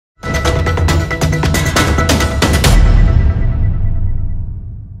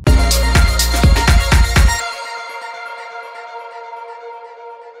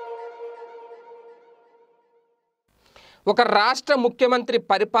ఒక రాష్ట్ర ముఖ్యమంత్రి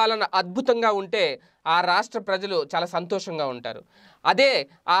పరిపాలన అద్భుతంగా ఉంటే ఆ రాష్ట్ర ప్రజలు చాలా సంతోషంగా ఉంటారు. అదే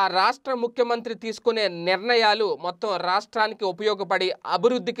ఆ రాష్ట్ర ముఖ్యమంత్రి తీసుకునే నిర్ణయాలు మొత్తం రాష్ట్రానికి ఉపయోగపడి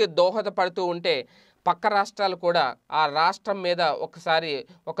అభివృద్ధికి దోహదపడుతూ ఉంటే పక్క రాష్ట్రాలు కూడా ఆ రాష్ట్రం మీద ఒకసారి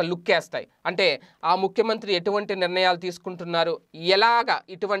ఒక లుక్ వేస్తాయి. అంటే ఆ ముఖ్యమంత్రి ఎటువంటి నిర్ణయాలు తీసుకుంటున్నారు, ఎలాగా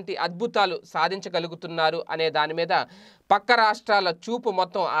ఇటువంటి అద్భుతాలు సాధించగలుగుతున్నారు అనే దాని మీద పక్క రాష్ట్రాల చూపు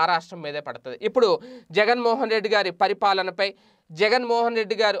మొత్తం ఆ రాష్ట్రం మీదే పడుతుంది. ఇప్పుడు జగన్మోహన్ రెడ్డి గారి పరిపాలనపై, జగన్మోహన్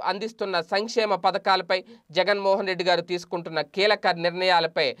రెడ్డి గారు అందిస్తున్న సంక్షేమ పథకాలపై, జగన్మోహన్ రెడ్డి గారు తీసుకుంటున్న కీలక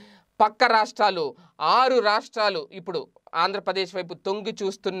నిర్ణయాలపై పక్క రాష్ట్రాలు 6 రాష్ట్రాలు ఇప్పుడు ఆంధ్రప్రదేశ్ వైపు తొంగి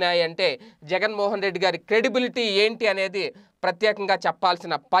చూస్తున్నాయి. అంటే జగన్మోహన్ రెడ్డి గారి క్రెడిబిలిటీ ఏంటి అనేది ప్రత్యేకంగా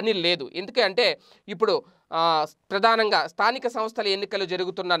చెప్పాల్సిన పని లేదు. ఎందుకంటే ఇప్పుడు ప్రధానంగా స్థానిక సంస్థల ఎన్నికలు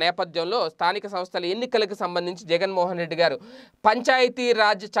జరుగుతున్న నేపథ్యంలో స్థానిక సంస్థల ఎన్నికలకు సంబంధించి జగన్మోహన్ రెడ్డి గారు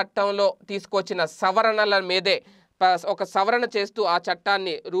పంచాయతీరాజ్ చట్టంలో తీసుకొచ్చిన సవరణల మీదే ఒక సవరణ చేస్తూ ఆ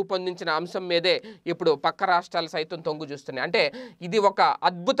చట్టాన్ని రూపొందించిన అంశం మీదే ఇప్పుడు పక్క రాష్ట్రాలు సైతం తొంగు చూస్తున్నాయి. అంటే ఇది ఒక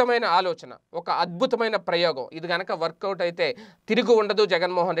అద్భుతమైన ఆలోచన, ఒక అద్భుతమైన ప్రయోగం. ఇది కనుక వర్కౌట్ అయితే తిరిగి ఉండదు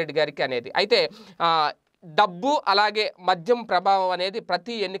జగన్మోహన్ రెడ్డి గారికి అనేది. అయితే డబ్బు అలాగే మద్యం ప్రభావం అనేది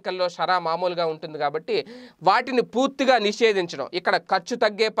ప్రతి ఎన్నికల్లో షరా మామూలుగా ఉంటుంది కాబట్టి వాటిని పూర్తిగా నిషేధించడం, ఇక్కడ ఖర్చు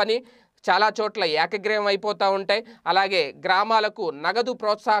తగ్గే పని, చాలా చోట్ల ఏకగ్రీవం అయిపోతూ ఉంటాయి. అలాగే గ్రామాలకు నగదు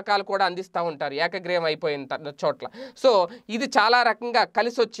ప్రోత్సాహకాలు కూడా అందిస్తూ ఉంటారు ఏకగ్రీవం అయిపోయిన చోట్ల. సో ఇది చాలా రకంగా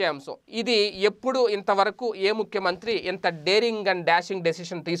కలిసి వచ్చే అంశం. ఇది ఎప్పుడు ఇంతవరకు ఏ ముఖ్యమంత్రి ఇంత డేరింగ్ అండ్ డాషింగ్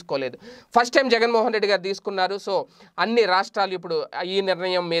డెసిషన్ తీసుకోలేదు. ఫస్ట్ టైం జగన్మోహన్ రెడ్డి గారు తీసుకున్నారు. సో అన్ని రాష్ట్రాలు ఇప్పుడు ఈ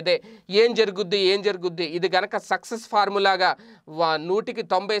నిర్ణయం మీదే ఏం జరుగుద్ది ఇది గనక సక్సెస్ ఫార్ములాగా 100కి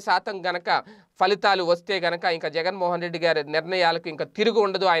 90% గనక ఫలితాలు వస్తే గనక ఇంకా జగన్మోహన్ రెడ్డి గారి నిర్ణయాలకు ఇంకా తిరుగు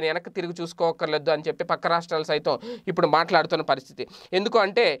ఉండదు, ఆయన వెనక్కి తిరిగి చూసుకోకర్లేదు అని చెప్పి పక్క రాష్ట్రాలు సైతం ఇప్పుడు మాట్లాడుతున్న పరిస్థితి. ఎందుకు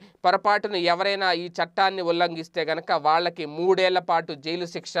అంటే పొరపాటును ఎవరైనా ఈ చట్టాన్ని ఉల్లంఘిస్తే గనక వాళ్ళకి 3 ఏళ్ల పాటు జైలు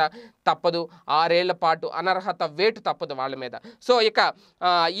శిక్ష తప్పదు, 6 ఏళ్ల పాటు అనర్హత వేటు తప్పదు వాళ్ళ మీద. సో ఇక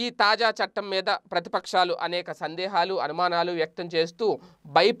ఈ తాజా చట్టం మీద ప్రతిపక్షాలు అనేక సందేహాలు, అనుమానాలు వ్యక్తం చేస్తూ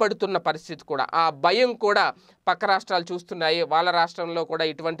భయపడుతున్న పరిస్థితి కూడా, ఆ భయం కూడా పక్క రాష్ట్రాలు చూస్తున్నాయి. వాళ్ళ రాష్ట్రంలో కూడా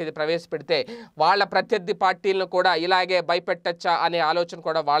ఇటువంటిది ప్రవేశపెడితే వాళ్ళ ప్రత్యర్థి పార్టీలను కూడా ఇలాగే భయపెట్టచ్చా అనే ఆలోచన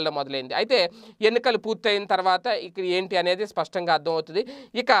కూడా వాళ్ళ మొదలైంది. అయితే ఎన్నికలు పూర్తయిన తర్వాత ఇక్కడ ఏంటి అనేది స్పష్టంగా అర్థమవుతుంది.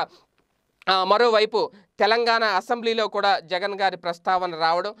 ఇక మరోవైపు తెలంగాణ అసెంబ్లీలో కూడా జగన్ గారి ప్రస్తావన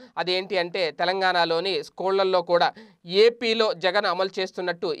రావడం, అదేంటి అంటే తెలంగాణలోని స్కూళ్లలో కూడా ఏపీలో జగన్ అమలు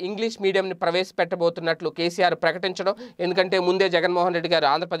చేస్తున్నట్టు ఇంగ్లీష్ మీడియంని ప్రవేశపెట్టబోతున్నట్లు కేసీఆర్ ప్రకటించడం. ఎందుకంటే ముందే జగన్మోహన్ రెడ్డి గారు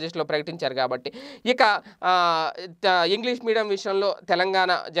ఆంధ్రప్రదేశ్లో ప్రకటించారు కాబట్టి. ఇక ఇంగ్లీష్ మీడియం విషయంలో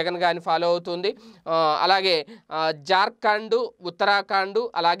తెలంగాణ జగన్ గారిని ఫాలో అవుతుంది. అలాగే జార్ఖండ్, ఉత్తరాఖండ్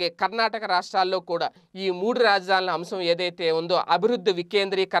అలాగే కర్ణాటక రాష్ట్రాల్లో కూడా ఈ 3 రాజధానుల అంశం ఏదైతే ఉందో అభివృద్ధి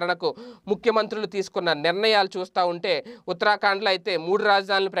వికేంద్రీకరణకు ముఖ్యమంత్రులు తీసుకున్న నిర్ణయాలు చూస్తూ ఉంటే ఉత్తరాఖండ్లో అయితే 3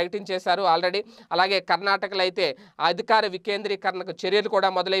 రాజధానులు ప్రకటించేశారు ఆల్రెడీ. అలాగే కర్ణాటకలో అయితే అధికార వికేంద్రీకరణకు చర్యలు కూడా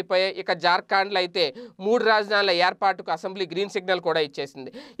మొదలైపోయాయి. ఇక జార్ఖండ్లో అయితే 3 రాజధానుల ఏర్పాటుకు అసెంబ్లీ గ్రీన్ సిగ్నల్ కూడా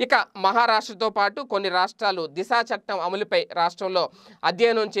ఇచ్చేసింది. ఇక మహారాష్ట్రతో పాటు కొన్ని రాష్ట్రాలు దిశా చట్టం అమలుపై రాష్ట్రంలో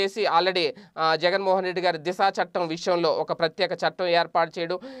అధ్యయనం చేసి ఆల్రెడీ జగన్మోహన్ రెడ్డి గారు దిశా చట్టం విషయంలో ఒక ప్రత్యేక చట్టం ఏర్పాటు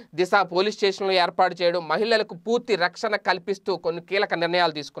చేయడం, దిశా పోలీస్ స్టేషన్లు ఏర్పాటు చేయడం, మహిళలకు పూర్తి రక్షణ కల్పిస్తూ కొన్ని కీలక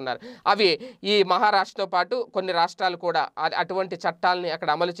నిర్ణయాలు తీసుకున్నారు. అవి ఈ మహారాష్ట్రతో పాటు కొన్ని రాష్ట్రాలు కూడా అటువంటి చట్టాలని అక్కడ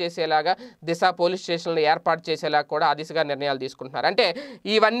అమలు చేసేలాగా దిశా పోలీస్ స్టేషన్లు ఏర్పాటు చేసేలాగా కూడా ఆ దిశగా నిర్ణయాలు తీసుకుంటున్నారు. అంటే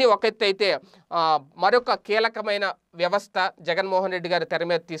ఇవన్నీ ఒక ఎత్తు అయితే మరొక కీలకమైన వ్యవస్థ జగన్మోహన్ రెడ్డి గారు తెర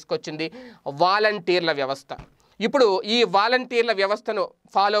మీద తీసుకొచ్చింది వాలంటీర్ల వ్యవస్థ. ఇప్పుడు ఈ వాలంటీర్ల వ్యవస్థను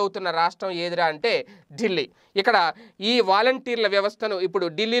ఫాలో అవుతున్న రాష్ట్రం ఏదిరా అంటే ఢిల్లీ. ఇక్కడ ఈ వాలంటీర్ల వ్యవస్థను ఇప్పుడు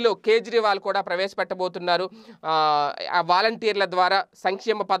ఢిల్లీలో కేజ్రీవాల్ కూడా ప్రవేశపెట్టబోతున్నారు. ఆ వాలంటీర్ల ద్వారా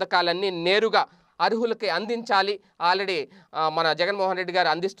సంక్షేమ పథకాలన్నీ నేరుగా అర్హులకి అందించాలి. ఆల్రెడీ మన జగన్మోహన్ రెడ్డి గారు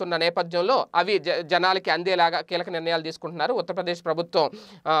అందిస్తున్న నేపథ్యంలో అవి జనాలకి అందేలాగా కీలక నిర్ణయాలు తీసుకుంటున్నారు ఉత్తరప్రదేశ్ ప్రభుత్వం.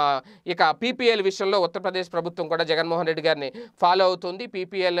 ఇక పీపీఎల్ విషయంలో ఉత్తరప్రదేశ్ ప్రభుత్వం కూడా జగన్మోహన్ రెడ్డి గారిని ఫాలో అవుతుంది.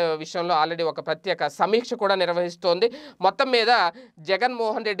 పీపీఎల్ విషయంలో ఆల్రెడీ ఒక ప్రత్యేక సమీక్ష కూడా నిర్వహిస్తోంది. మొత్తం మీద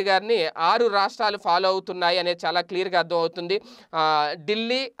జగన్మోహన్ రెడ్డి గారిని 6 రాష్ట్రాలు ఫాలో అవుతున్నాయి అనేది చాలా క్లియర్గా అర్థమవుతుంది.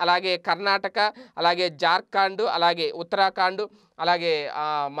 ఢిల్లీ, అలాగే కర్ణాటక, అలాగే జార్ఖండ్, అలాగే ఉత్తరాఖండ్, అలాగే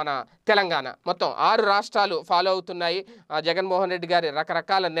మన తెలంగాణ, మొత్తం 6 రాష్ట్రాలు ఫాలో అవుతున్నాయి జగన్మోహన్ రెడ్డి గారి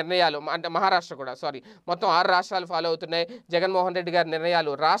రకరకాల నిర్ణయాలు. అంటే మహారాష్ట్ర కూడా మొత్తం 6 రాష్ట్రాలు ఫాలో అవుతున్నాయి జగన్మోహన్ రెడ్డి గారి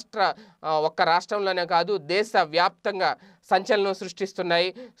నిర్ణయాలు. ఒక్క రాష్ట్రంలోనే కాదు దేశ వ్యాప్తంగా సంచలనం సృష్టిస్తున్నాయి.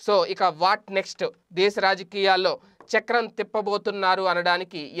 సో ఇక వాట్ నెక్స్ట్, దేశ రాజకీయాల్లో చక్రం తిప్పబోతున్నారు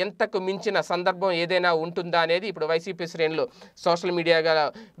అనడానికి ఎంతకు మించిన సందర్భం ఏదైనా ఉంటుందా అనేది ఇప్పుడు వైసీపీ శ్రేణులు సోషల్ మీడియాగా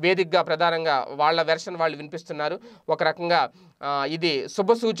వేదికగా ప్రధానంగా వాళ్ళ వెర్షన్ వాళ్ళు వినిపిస్తున్నారు. ఒక రకంగా ఇది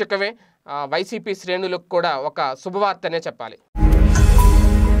శుభసూచకమే, వైసీపీ శ్రేణులకు కూడా ఒక శుభవార్తనే చెప్పాలి.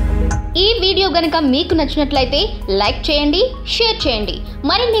 ఈ వీడియో గనుక మీకు నచ్చినట్లయితే లైక్ చేయండి, షేర్ చేయండి.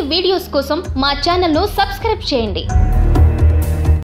 మరిన్ని వీడియోస్ కోసం మా ఛానల్ను సబ్స్క్రైబ్ చేయండి.